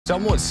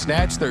Someone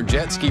snatched their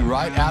jet ski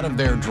right out of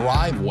their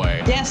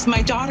driveway. Yes,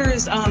 my daughter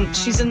is,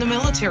 she's in the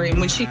military. And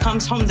when she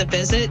comes home to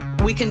visit,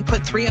 we can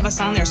put 3 of us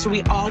on there so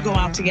we all go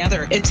out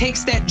together. It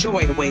takes that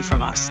joy away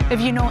from us.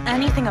 If you know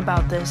anything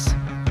about this,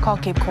 call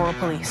Cape Coral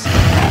Police.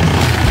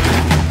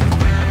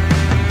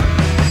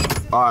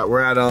 All right, we're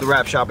at the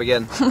wrap shop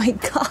again. Oh my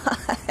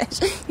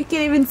gosh. You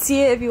can't even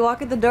see it. If you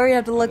walk in the door, you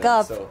have to look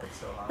up. You're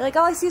like,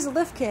 all I see is a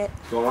lift kit.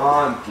 What's going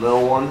on?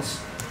 Little ones.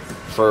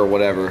 For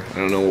whatever. I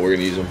don't know what we're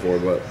gonna use them for,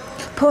 but.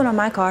 Put it on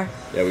my car.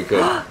 Yeah, we could.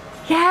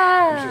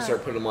 Yeah. We should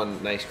start putting them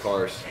on nice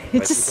cars.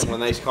 If I see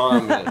someone on a nice car,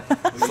 I'm gonna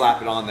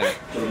slap it on there.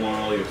 Put them on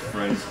all your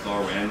friends'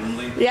 car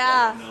randomly.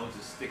 Yeah. You know,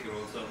 just stick it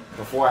on something.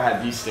 Before I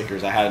had these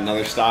stickers, I had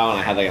another style, and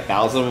I had like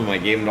 1,000 of them. I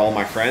gave them to all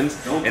my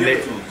friends. Don't and give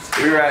it to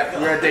them. we were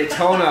at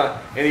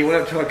Daytona, and he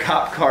went up to a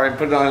cop car and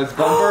put it on his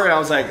bumper, and I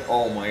was like,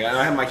 oh my god! And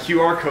I had my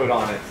QR code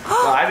on it.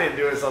 But I didn't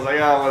do it, so I was like,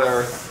 oh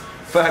whatever.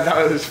 But I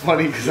thought it was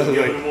funny because I was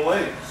like, them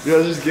away. I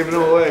was just giving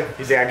them away.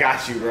 He's like, I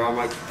got you, bro. I'm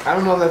like, I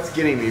don't know if that's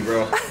getting me, bro.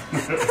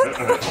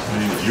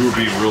 You were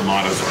being real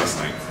modest last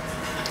night.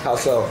 How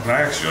so?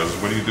 I asked you, I was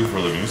like, what do you do for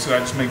a living? You said, I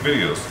just make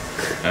videos.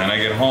 And I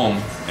get home,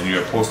 and you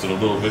had posted a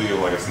little video,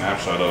 like a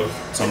snapshot of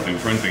something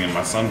printing, and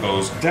my son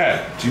goes,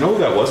 Dad, do you know who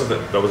that was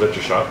that was at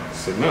your shop? I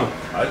said, no.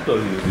 I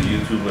thought he was the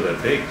YouTuber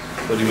that bakes.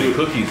 I thought he made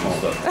cookies and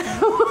stuff.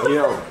 You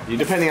know,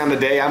 depending on the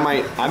day, I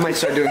might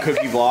start doing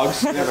cookie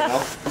vlogs. You never know.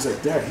 He's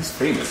like, Dad, he's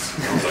famous.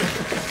 I was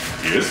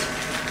like, he is?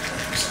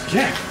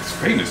 Yeah, he's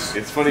famous.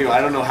 It's funny, I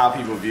don't know how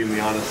people view me,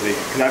 honestly.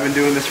 Because I've been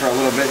doing this for a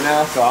little bit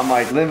now, so I'm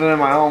like living in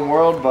my own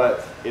world,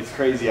 but it's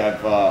crazy.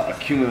 I've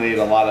accumulated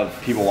a lot of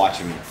people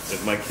watching me.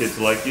 If my kids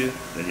like you,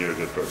 then you're a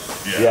good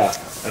person. Yeah.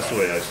 That's the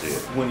way I see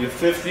it. When you're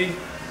 50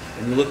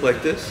 and you look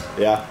like this,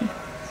 Yeah.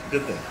 it's a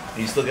good thing.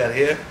 And you still got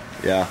hair,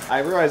 Yeah. I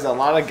realized a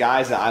lot of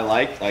guys that I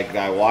like that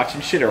I watch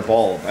and shit are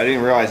bald. I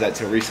didn't realize that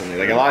till recently.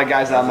 Like a lot of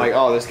guys that I'm like,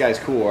 oh, this guy's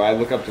cool, or I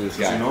look up to this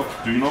guy.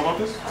 Do you know about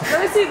this?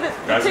 Let me see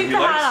Guys, take he the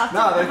likes- hat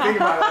off. No, they think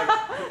about it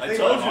like, I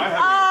told you.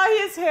 Oh,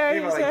 his hair,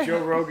 think his about like hair.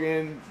 Joe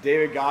Rogan,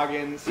 David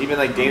Goggins, even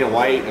like Dana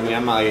White. I mean,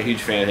 I'm not like a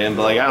huge fan of him,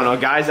 but like I don't know,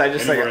 guys. I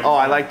just like, oh,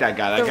 I like that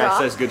guy. That The guy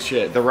Rock? says good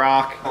shit. The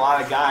Rock. A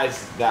lot of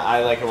guys that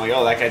I like, I'm like,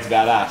 oh, that guy's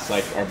badass.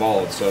 Like are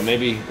bald. So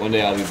maybe one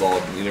day I'll be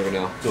bald. You never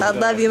know. I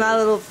love you, my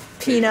little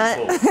peanut.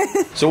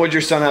 So what'd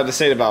your son have to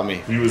say about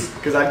me? He was.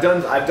 Because I've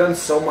done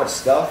so much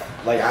stuff.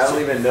 Like I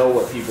don't even know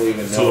what people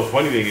even know. So the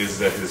funny thing is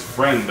that his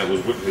friend that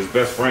was with his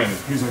best friend,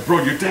 he's like,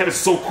 bro, your dad is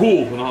so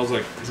cool. And I was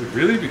like,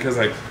 really? Because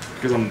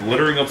I'm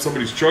littering up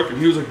somebody's truck? And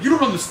he was like, you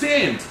don't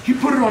understand. He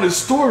put it on his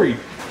story.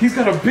 He's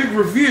got a big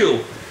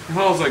reveal. And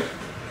I was like,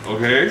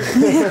 okay.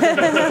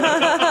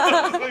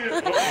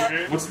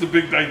 What's the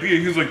big idea?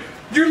 He was like,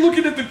 you're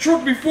looking at the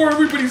truck before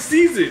everybody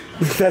sees it.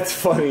 That's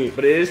funny.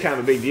 But it is kind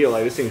of a big deal.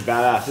 Like this thing's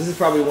badass. This is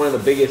probably one of the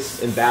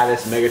biggest and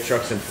baddest mega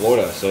trucks in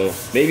Florida. So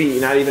maybe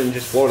not even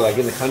just Florida, like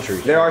in the country.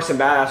 There are some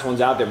badass ones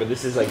out there, but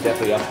this is like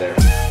definitely up there.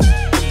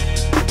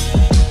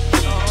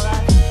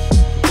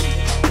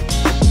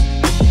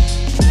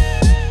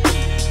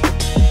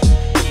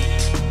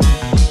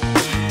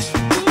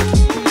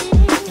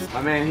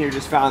 My man here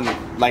just found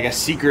like a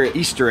secret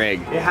Easter egg.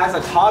 It has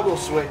a toggle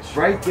switch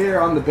right there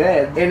on the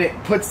bed, and it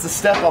puts the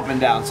step up and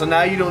down. So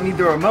now you don't need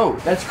the remote.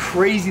 That's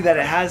crazy that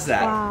it has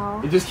that.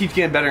 Wow. It just keeps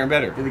getting better and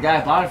better. And the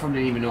guy I bought it from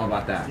didn't even know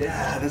about that.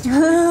 Yeah, that's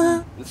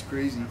crazy. That's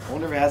crazy. I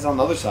wonder if it has it on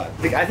the other side.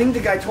 I think the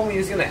guy told me he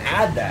was gonna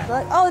add that.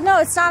 Oh no,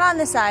 it's not on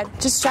this side.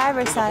 Just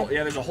driver's side.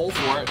 Yeah, there's a hole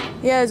for it.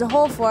 Yeah, there's a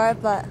hole for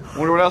it, but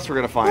Wonder what else we're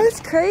gonna find. that's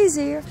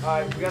crazy. All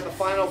right, we got the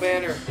final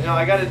banner. You know,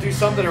 I got to do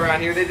something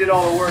around here. They did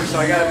all the work, so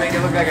I got to make it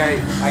look like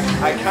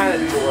I kind of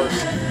do the work.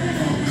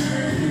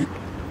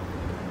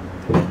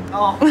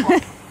 Oh.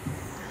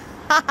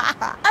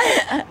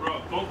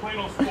 Bro, don't play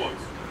no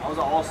sports. I was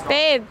an all-star.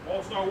 Babe.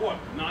 All-star what?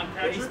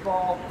 Non-catcher?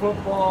 Baseball,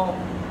 football.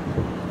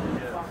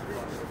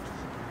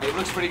 It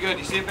looks pretty good.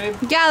 You see it, babe?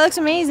 Yeah, it looks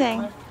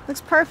amazing.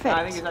 Looks perfect.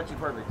 I think it's actually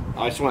perfect.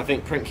 I just want to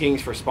thank Print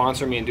Kings for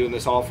sponsoring me and doing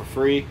this all for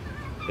free.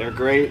 They're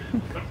great.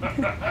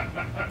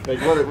 Like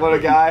what a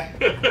guy.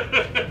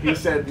 He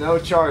said no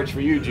charge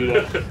for you,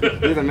 Judah.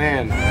 You're the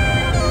man.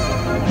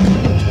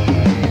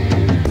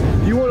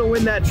 You want to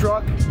win that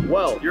truck?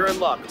 Well, you're in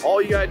luck.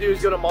 All you gotta do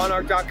is go to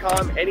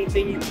monarch.com.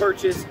 Anything you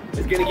purchase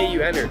is gonna get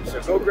you entered.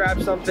 So go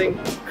grab something,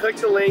 click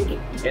the link,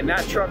 and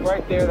that truck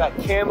right there, that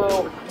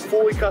camo,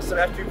 fully custom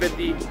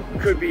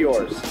F-250 could be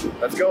yours.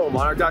 Let's go,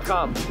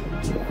 monarch.com.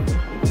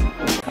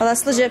 Oh,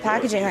 that's legit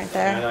packaging right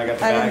there. Yeah, I got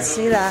the I bag. didn't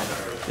see that.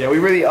 Yeah, we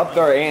really upped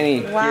our ante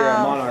here at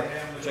Wow. Monarch.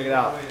 Check it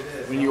out.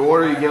 When you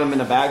order, you get them in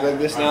a bag like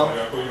this now.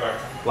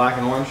 Black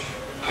and orange.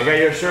 I got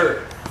your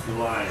shirt. You're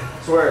lying.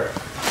 Swear.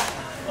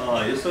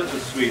 Oh, you're such a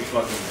sweet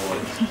fucking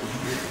boy.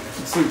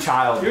 Sweet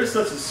child. You're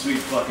such a sweet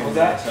fucking What's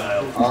that?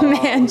 child.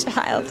 Man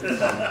child.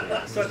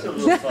 Such a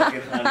little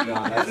fucking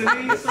honey.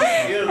 Isn't he? So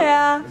cute.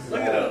 Yeah.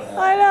 Look at him.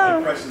 I My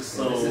know. precious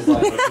soul.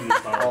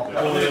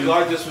 I'm gonna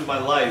guard this with my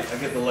life. I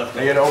get the left.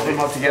 I gotta open them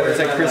up together. It's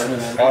like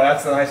Christmas. Oh,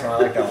 that's the nice one. I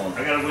like that one.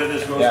 I gotta wear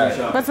this grocery Yeah.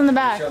 shop. What's in the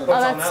back? What's Oh,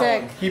 on that's that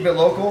sick. one? Keep it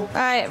local. All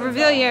right,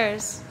 reveal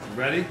yours.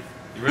 You ready?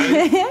 You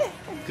ready?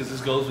 Because this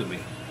goes with me.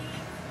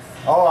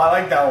 Oh, I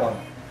like that one.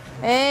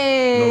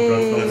 Hey. No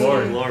guns,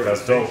 no glory.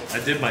 That's dope. I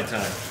did my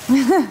time.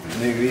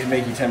 These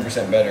make you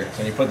 10% better. So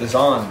when you put this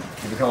on,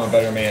 you become a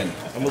better man.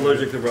 I'm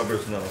allergic to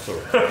rubbers now, so.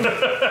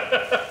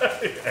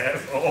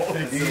 Asshole.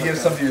 You can give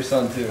some to your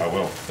son too. I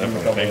will.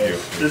 Definitely. Thank you.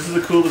 This is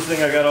the coolest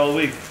thing I got all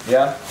week.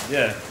 Yeah?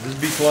 Yeah, this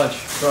beats lunch.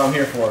 That's what I'm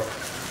here for.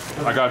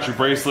 I got you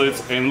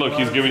bracelets, and look,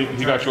 he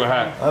got you a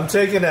hat. I'm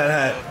taking that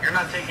hat. You're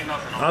not taking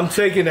nothing. I'm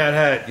taking that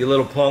hat, you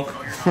little punk.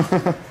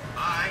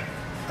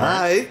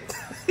 Hi.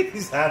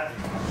 He's happy.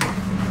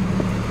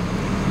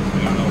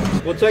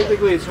 Well,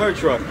 technically, it's her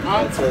truck.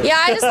 Yeah,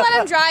 I just let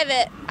him drive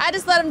it. I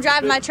just let him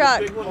drive my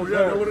truck.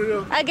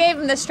 I gave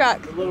him this truck.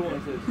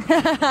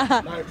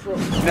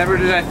 Never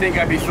did I think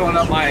I'd be filling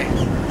up my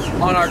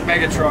Monarch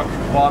Mega Truck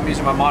while I'm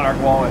using my Monarch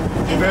wallet.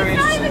 Very It's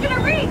not interesting. even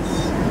gonna reach.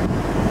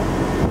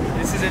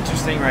 This is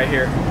interesting right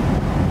here.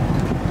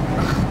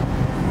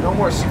 No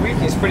more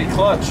squeaking, it's pretty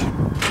clutch.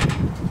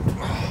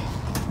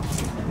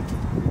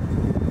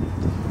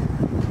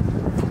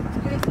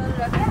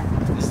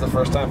 This is the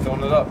first time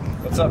filling it up.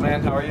 What's up,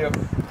 man? How are you?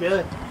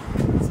 Good.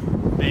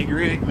 Big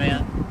rig,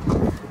 man.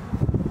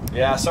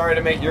 Yeah, sorry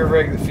to make your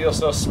rig feel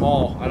so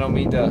small. I don't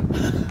mean to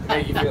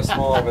make you feel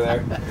small over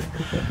there.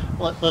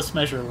 Let's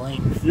measure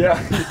length. Yeah,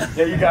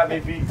 yeah, you got me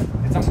beat.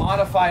 It's a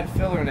modified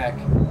filler neck,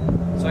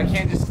 so I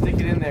can't just stick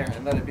it in there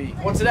and let it be.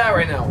 What's it at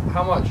right now?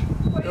 How much?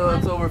 Oh,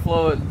 it's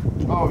overflowing.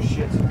 Oh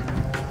shit.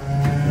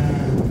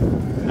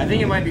 I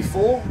think it might be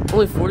full.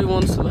 Only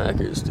 41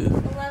 smackers, dude.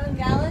 11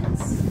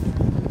 gallons?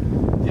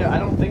 Yeah, I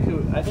don't think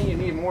I think you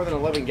need more than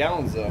 11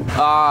 gallons though.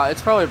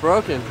 It's probably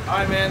broken. All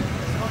right, man.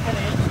 What kind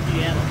of engine do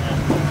you have on that?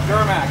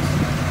 Duramax.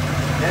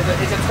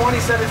 It's a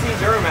 2017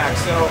 Duramax,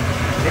 so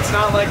it's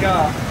not like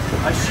a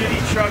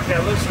shitty truck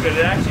that looks good.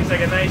 It actually is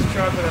like a nice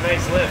truck with a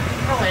nice lift.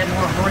 Probably have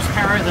more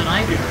horsepower than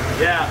I do.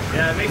 Yeah,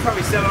 it makes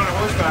probably 700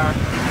 horsepower.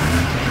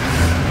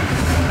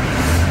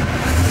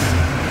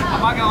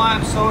 I'm not gonna lie,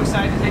 I'm so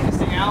excited to take this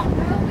thing out. I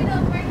hope we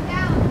don't break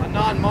down. A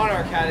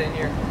non-Monarch had it in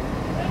here.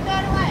 Throw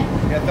that away.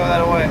 You gotta throw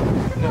that away.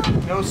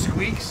 No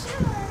squeaks.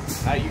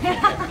 You can't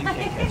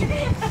catch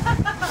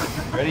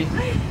it. Ready?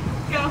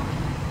 Go.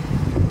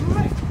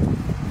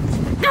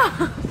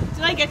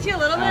 Did I get you a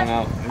little bit? I don't know.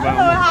 I don't know what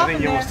I happened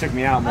think you almost there. took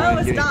me out more I than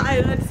almost getting.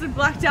 died. I just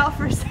blacked out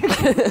for a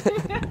second.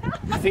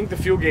 I think the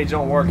fuel gauge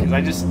don't work because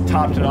I just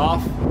topped it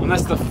off.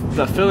 Unless the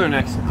filler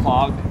neck's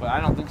clogged, but I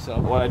don't think so.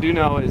 What I do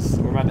know is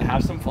we're about to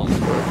have some fun.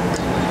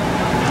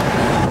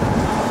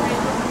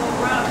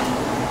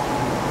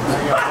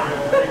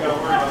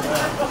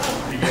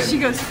 She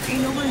goes,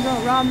 ain't nobody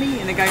gonna rob me.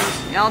 And the guy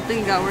goes, I don't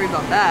think you gotta worry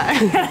about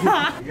that.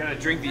 You gotta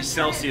drink these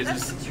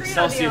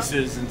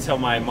Celsiuses until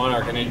my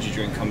Monarch energy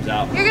drink comes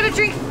out. You're gonna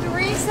drink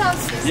 3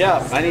 Celsius.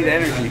 Yeah, I need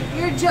energy.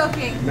 You're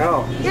joking.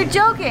 No. You're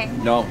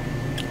joking. No.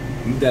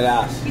 I'm dead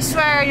ass. You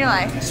swear on your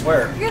life. I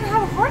swear. You're gonna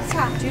have a heart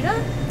attack,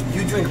 Judah.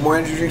 You drink more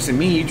energy drinks than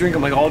me. You drink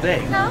them like all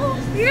day. No,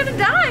 you're gonna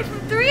die from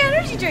 3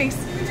 energy drinks.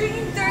 You're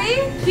drinking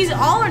 3? He's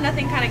all or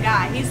nothing kind of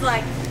guy. He's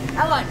like,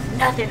 I want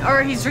nothing.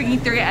 Or he's drinking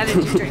 3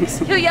 energy drinks.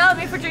 He'll yell at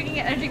me for drinking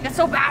an energy drink that's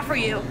so bad for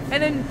you.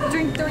 And then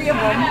drink 3 of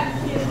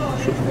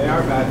them. They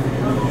are bad.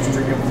 Just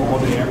drink them all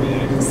day, every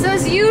day.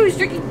 Says you who's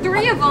drinking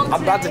 3 of them.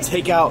 I'm about to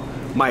take out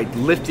my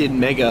lifted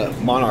Mega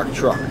Monarch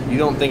truck. You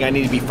don't think I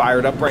need to be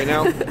fired up right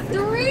now?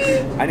 3?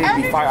 I need to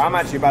be fired. I'm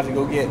actually about to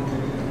go get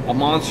a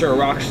Monster, a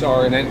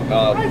Rockstar, and then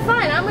Alright,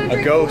 fine. I'm gonna a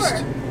drink Ghost. 4.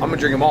 I'm gonna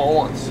drink them all at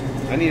once.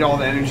 I need all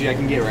the energy I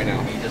can get right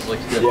now. He just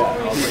looks good.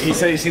 Yeah. He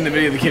said he's seen the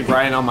video of the kid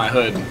riding on my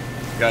hood.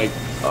 Like,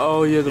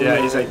 Oh, yeah.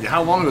 yeah, he's like,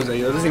 how long was that?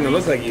 It doesn't even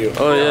look like you.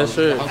 Oh, yeah,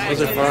 sure.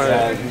 Those are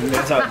fine.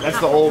 That's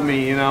the old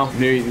me, you know?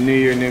 New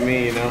year, new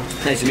me, you know?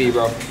 Nice to meet you,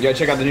 bro. You gotta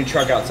check out the new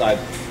truck outside.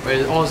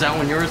 Wait, oh, is that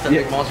one yours? That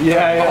Yeah, big monster?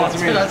 yeah, Oh,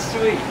 that's me. that's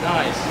sweet.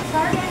 Nice.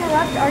 Sorry to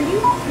interrupt.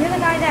 You're the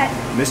guy that,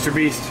 Mr.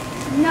 Beast.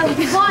 no,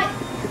 you bought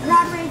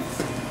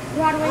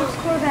Rodway's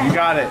Corvette. You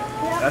got it.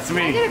 Yep. That's Can I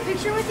me. get a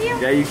picture with you?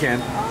 Yeah, you can.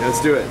 Yeah,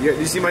 let's do it.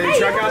 You see my new Hey,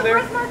 truck you out have a there?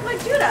 birthmark like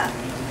Judah.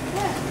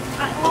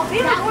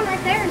 That one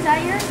right there, is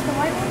that yours? The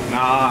white one?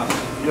 Nah,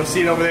 you'll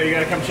see it over there. You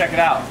gotta come check it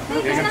out. You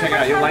gotta come check it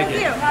out. You'll like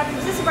it.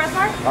 Is this a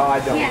birthmark? Oh,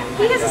 I don't. Yeah.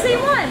 He has the same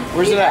one.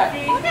 Where's it at?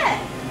 Look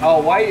at it. Oh,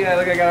 white? Yeah,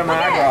 look, I got it on my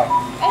eyebrow.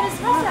 And his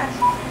mustache.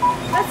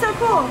 That's so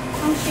cool.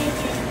 I'm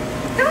shaking.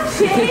 Don't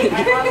shake.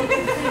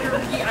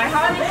 I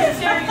hardly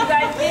consider you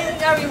guys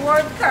getting a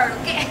reward card,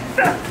 okay?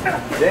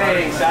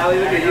 Dang, Sally,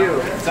 look at you.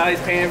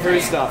 Sally's paying for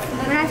his stuff.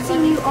 When I've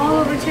seen you all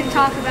over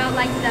TikTok about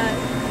like the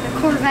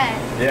Corvette.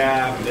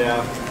 Yeah.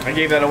 I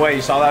gave that away.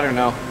 You saw that or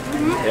no?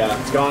 Yeah,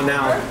 it's gone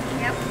now.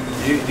 Yep.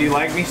 Do you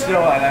like me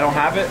still? I don't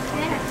have it?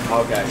 Yeah.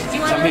 Okay.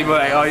 Some people are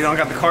like, oh, you don't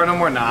got the car no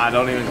more? Nah, I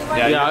don't even.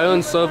 Yeah, I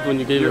unsubbed when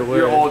you gave your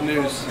You're word. old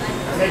news.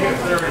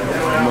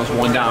 Almost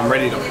one down. I'm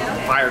ready to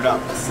fired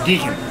up.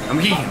 Geeking. I'm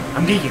geeking.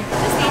 You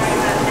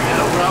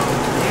don't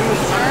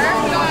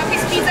want a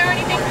piece of pizza or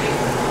anything?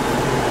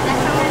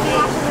 That's how I'm gonna be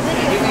watching the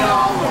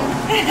video.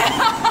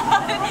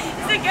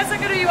 He said, guess I'm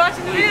going to be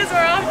watching the videos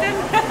more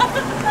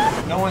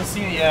often. No one's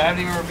seen it yet. I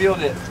haven't even revealed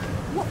it.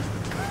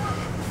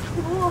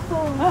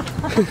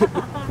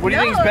 What do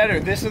you think is better,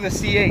 this or the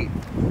C8?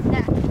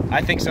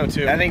 I think so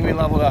too. I think we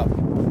leveled up.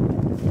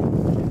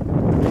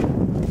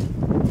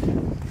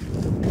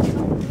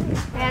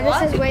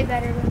 Yeah, this is way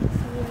better than the CA.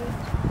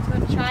 You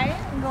want to try it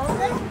and go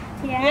with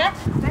it? Yeah.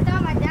 I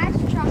thought my dad's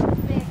truck was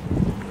big.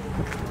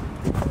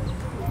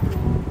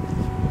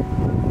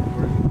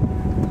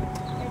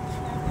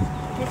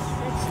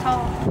 It's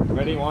tall.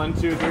 Ready? 1, 2,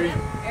 3. There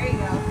you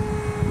go.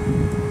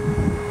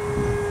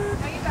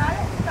 Oh, you got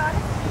it? You got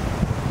it?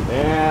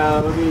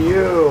 Yeah, look at you.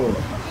 You,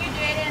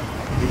 Jaden.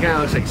 He kind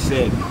of looks like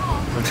Sid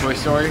from Toy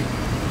Story.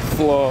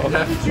 Flaw.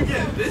 How did you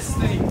get this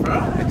thing, bro?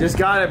 I just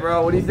got it,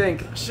 bro. What do you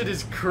think? Shit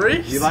is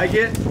crazy. You like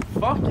it?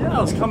 Fuck yeah,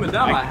 I was coming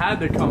down. I had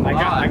to come I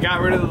by. got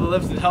rid of the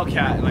lifted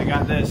Hellcat and I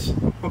got this.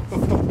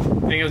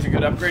 Think it was a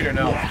good upgrade or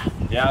no? Yeah.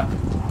 Yeah?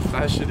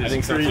 That shit is I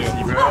think crazy, so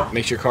too. bro.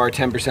 Makes your car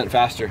 10%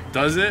 faster.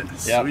 Does it?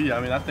 Yep. Sweet. I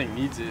mean, that thing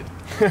needs it.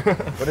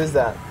 What is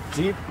that?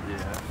 Jeep?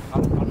 Yeah.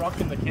 I'm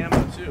rocking the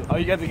camo too. Oh,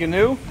 you got the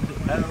canoe?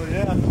 Hell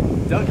yeah.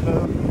 Duck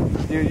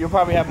mode. Dude, you'll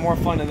probably have more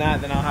fun in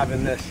that than I'll have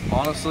in this.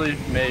 Honestly,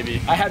 maybe.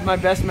 I had my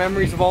best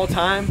memories of all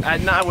time.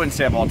 I wouldn't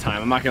say of all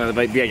time. I'm not gonna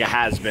be like a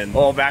has-been.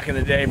 Oh, back in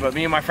the day. But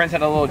me and my friends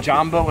had a little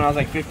John boat when I was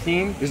like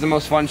 15. It was the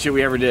most fun shit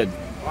we ever did.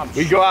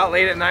 We'd go out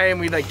late at night and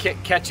we'd like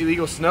catch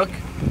illegal snook.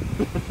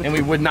 And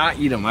we would not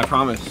eat them, I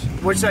promise.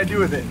 What should I do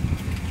with it?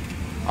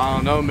 I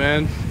don't know,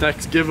 man.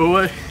 Next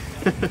giveaway.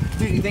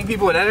 Dude, you think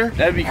people would enter?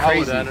 That'd be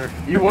crazy. I would enter.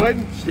 You would?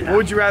 Yeah. What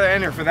would you rather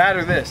enter, for that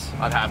or this?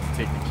 I'd have to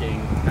take the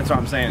king. That's what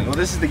I'm saying. Well,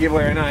 this is the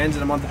giveaway right now. It ends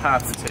in a month. I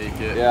have to take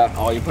it. Yeah.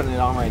 Oh, you're putting it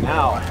on right I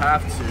now.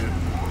 have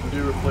to.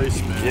 Do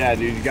replacement. Yeah,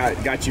 dude, you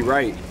got you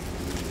right.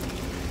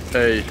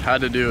 Hey,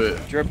 had to do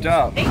it. Dripped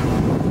up. There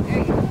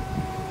you go.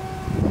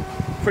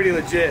 Pretty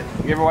legit.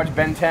 You ever watch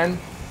Ben 10?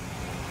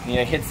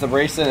 Yeah, it hits the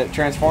bracelet and it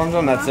transforms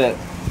them. That's it.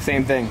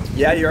 Same thing.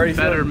 Yeah, you already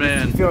Better,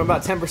 man. You feeling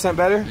about 10%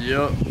 better? Yep.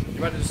 You're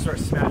about to just start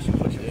smashing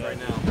push-ups right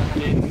now.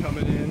 Gates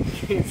coming in.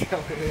 Gates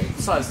coming in. What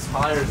size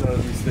tires are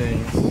these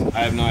things? I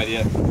have no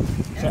idea.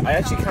 So I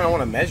actually kind of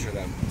want to measure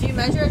them. Do you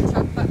measure a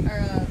truck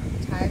or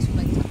tires from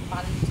like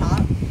bottom to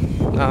top?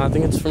 Nah, I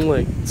think it's from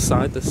like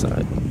side to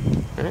side.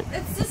 Right?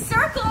 It's a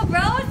circle,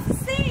 bro. It's the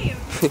same.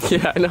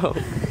 Yeah, I know.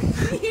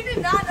 You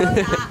did not know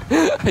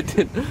that. I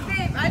didn't.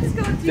 Babe, I just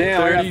go with you.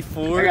 Damn,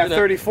 34. I got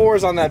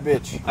 34s on that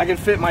bitch. I can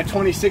fit my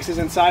 26s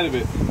inside of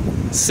it.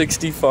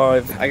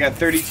 65. I got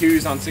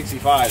 32s on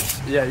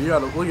 65s. Yeah, you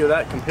gotta look at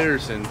that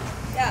comparison.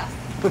 Yeah,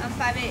 I'm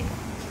 5'8".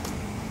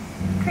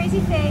 Crazy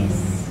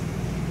face.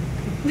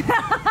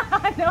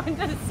 I know, I'm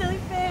just a silly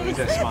Let me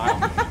face. just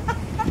smile.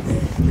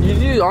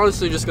 You're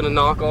honestly just gonna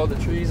knock all the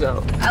trees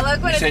out. I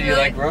like when You it's said you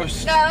really, like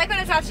roast? No, I like when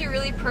it's actually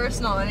really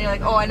personal and you're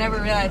like, oh, I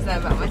never realized that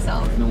about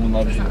myself. No one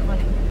loves That's you. not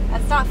funny.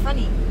 That's not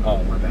funny.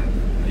 Oh, my bad.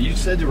 You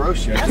said to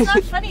roast you. That's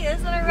not funny.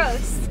 That's not a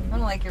roast. I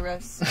don't like your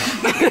roast.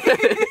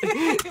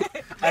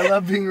 I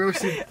love being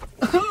roasted.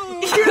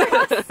 You're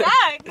a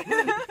sack.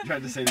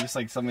 Tried to say just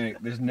like something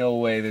like, there's no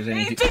way there's Hey,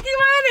 anything. taking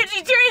my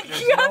energy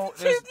drink. You have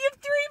 3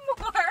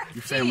 more.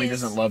 Your family Jeez.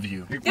 doesn't love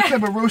you. What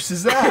type of roast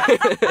is that?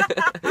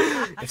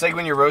 It's like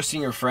when you're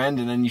roasting your friend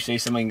and then you say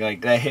something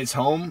like that hits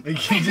home.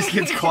 He just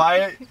gets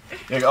quiet.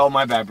 You're like, oh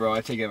my bad, bro.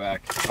 I take it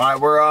back. All right,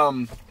 we're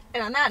And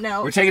on that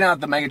note, taking out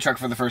the mega truck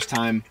for the first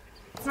time.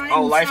 it's not Oh,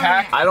 even life started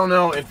hack? yet. I don't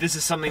know if this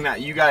is something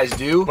that you guys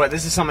do, but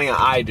this is something that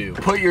I do.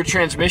 Put your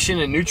transmission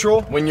in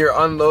neutral when you're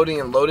unloading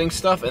and loading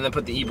stuff, and then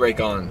put the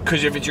e-brake on.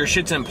 Because if it's your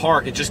shit's in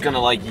park, it's just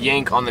gonna like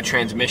yank on the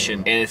transmission,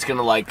 and it's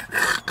gonna like,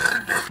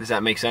 does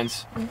that make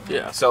sense?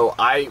 Yeah. So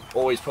I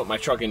always put my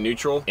truck in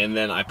neutral, and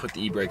then I put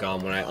the e-brake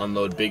on when I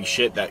unload big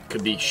shit that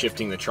could be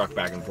shifting the truck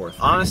back and forth.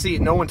 Honestly,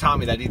 no one taught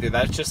me that either.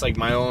 That's just like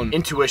my own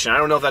intuition. I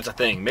don't know if that's a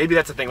thing. Maybe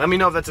that's a thing. Let me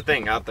know if that's a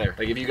thing out there.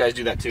 Like if you guys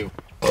do that too.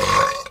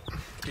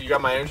 You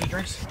got my energy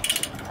drinks?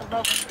 I'd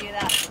love to do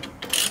that.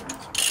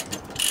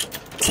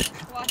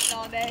 Watch it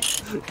all day.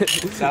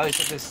 Sally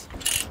said this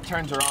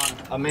turns her on.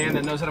 A man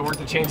that knows how to work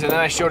the chains, and then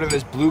I showed her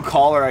this blue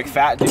collar, like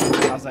fat dude.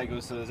 I was like,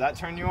 so does that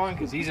turn you on?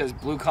 Because he's as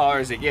blue collar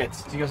as it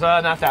gets. She goes,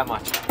 not that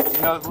much.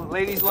 You know,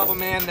 ladies love a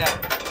man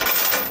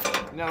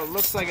that, you know,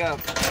 looks like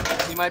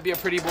he might be a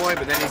pretty boy,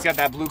 but then he's got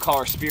that blue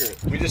collar spirit.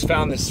 We just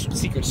found this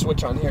secret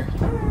switch on here.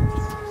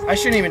 I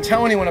shouldn't even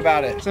tell anyone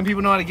about it. Some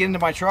people know how to get into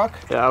my truck.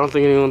 Yeah, I don't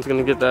think anyone's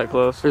gonna get that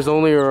close. There's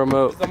only a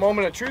remote. It's the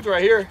moment of truth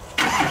right here.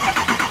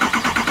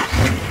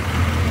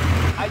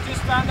 I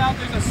just found out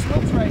there's a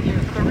switch right here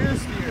for the rear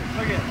steer.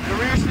 Look at the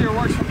rear steer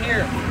works from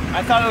here.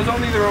 I thought it was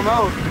only the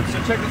remote,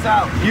 so check this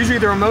out. Usually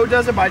the remote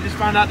does it, but I just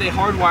found out they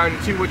hardwired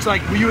it too, which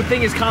like you would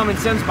think is common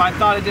sense, but I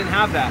thought it didn't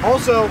have that.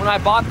 Also, when I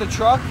bought the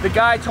truck, the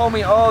guy told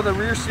me, oh, the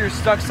rear steer's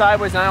stuck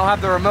sideways and I don't have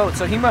the remote,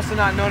 so he must have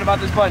not known about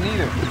this button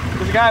either.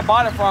 Because the guy I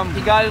bought it from,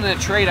 he got it in a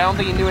trade. I don't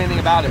think he knew anything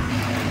about it.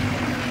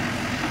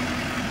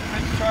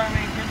 Prince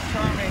Charming, Prince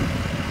Charming.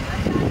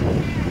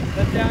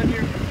 Let down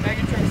your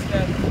Megatron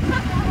step.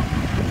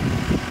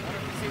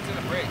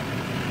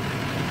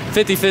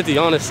 50-50,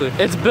 honestly.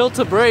 It's built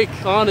to break,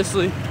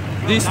 honestly.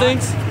 These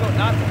things.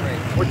 Not to break.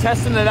 We're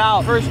testing it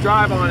out. First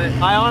drive on it.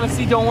 I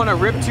honestly don't want to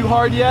rip too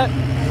hard yet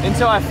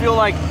until I feel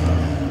like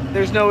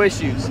there's no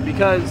issues.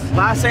 Because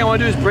last thing I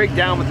want to do is break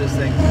down with this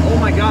thing. Oh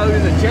my God, look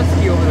at the jet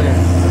ski over there.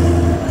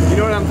 You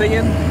know what I'm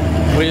thinking?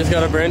 We just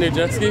got a brand new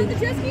jet ski. The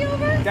jet ski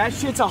over? That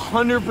shit's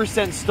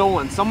 100%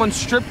 stolen. Someone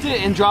stripped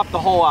it and dropped the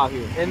hole out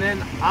here. And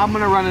then I'm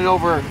gonna run it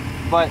over.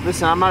 But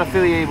listen, I'm not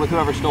affiliated with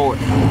whoever stole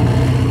it.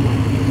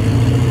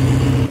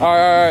 All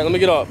right, let me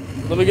get up.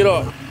 Let me get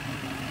up.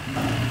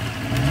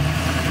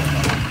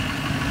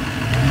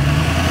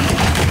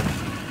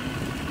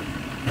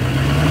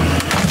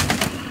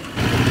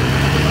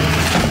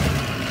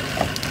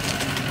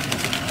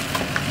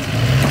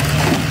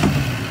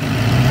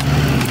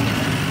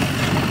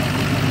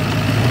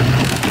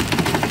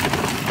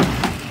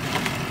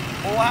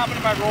 What happened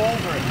if I roll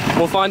over it?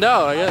 We'll find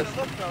out, I guess.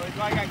 Look though,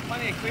 do I got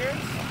plenty of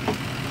clearance?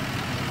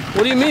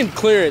 What do you mean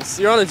clearance?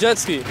 You're on a jet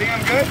ski. Think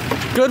I'm good?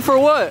 Good for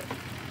what?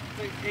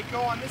 It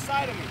go on this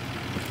side of me.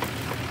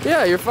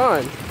 Yeah, you're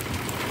fine.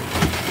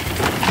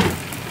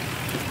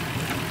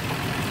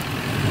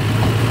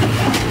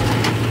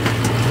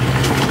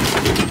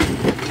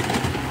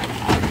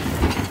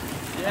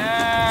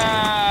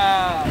 Yeah.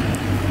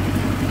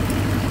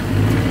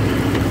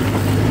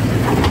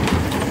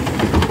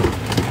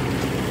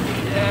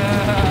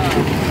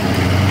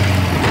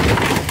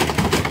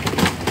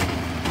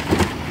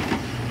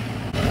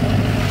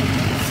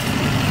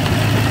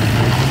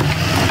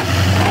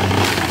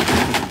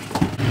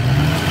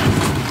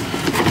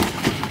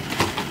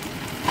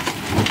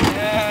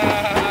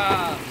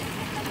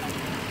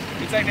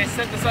 It's like they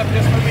set this up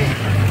just for me.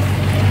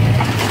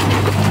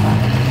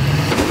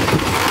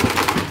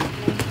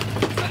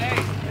 But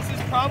hey, this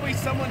is probably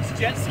someone's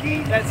jet ski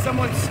that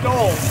someone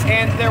stole.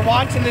 And they're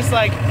watching this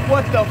like,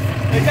 what the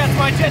f, like, that's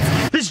my jet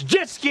ski. This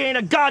jet ski ain't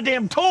a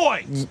goddamn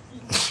toy!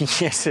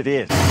 Yes, it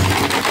is.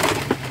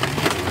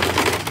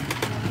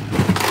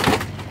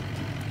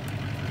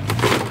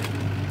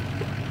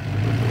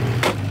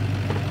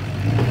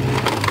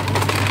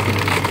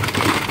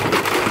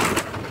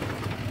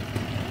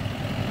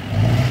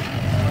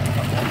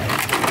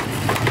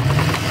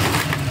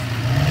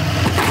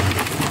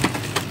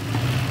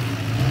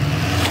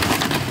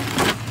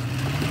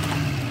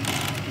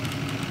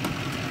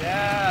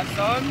 Yeah,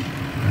 son.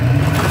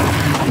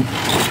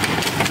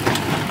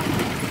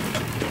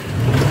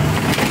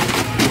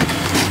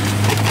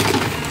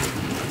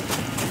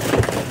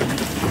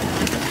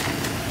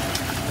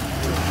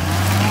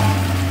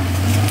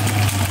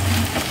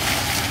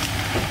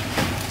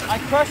 I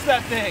crushed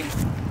that thing.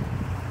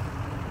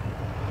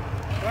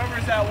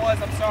 Whoever's that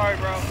was, I'm sorry,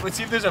 bro. Let's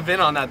see if there's a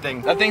VIN on that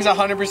thing. That thing's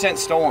 100%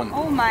 stolen.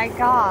 Oh my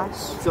gosh.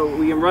 So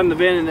we can run the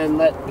VIN and then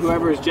let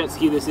whoever's jet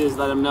ski this is,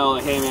 let them know,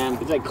 like, hey man,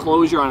 it's like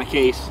closure on a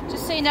case.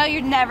 Just so you know,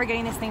 you're never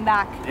getting this thing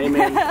back. Hey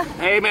man,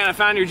 hey man, I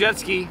found your jet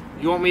ski.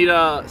 You want me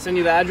to send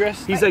you the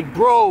address? He's like,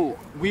 bro,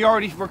 we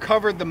already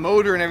recovered the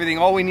motor and everything.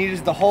 All we need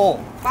is the hull.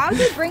 Why would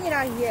you bring it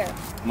out here?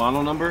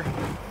 Model number.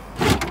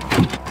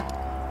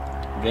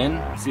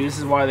 VIN. See, this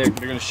is why they're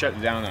gonna shut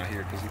it down out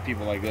here, because of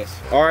people like this.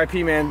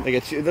 RIP, man.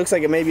 Like it looks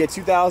like it may be a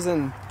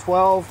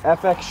 2012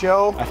 FX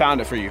show. I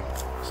found it for you,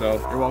 so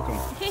you're welcome.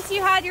 In case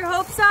you had your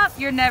hopes up,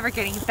 you're never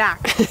getting it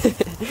back. We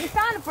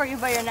found it for you,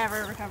 but you're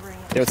never recovering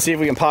it. Yeah, let's see if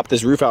we can pop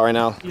this roof out right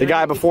now. The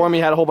guy before me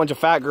had a whole bunch of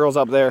fat girls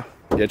up there.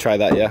 Yeah, try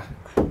that, yeah.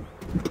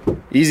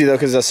 Easy though,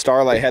 because there's a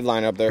Starlight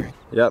headline up there.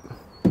 Yep.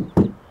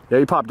 Yeah,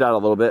 you popped out a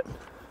little bit.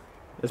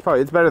 It's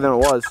better than it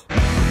was.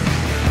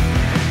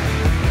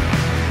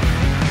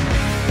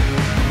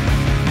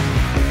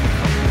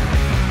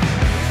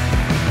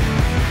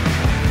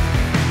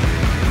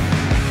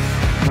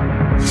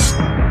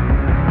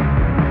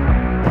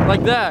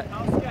 Like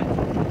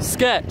that.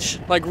 Sketch.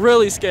 Like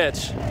really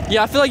sketch.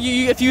 Yeah, I feel like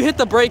if you hit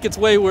the brake, it's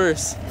way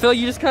worse. I feel like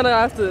you just kind of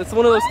have to, it's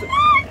one of those, you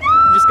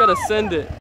just gotta send it.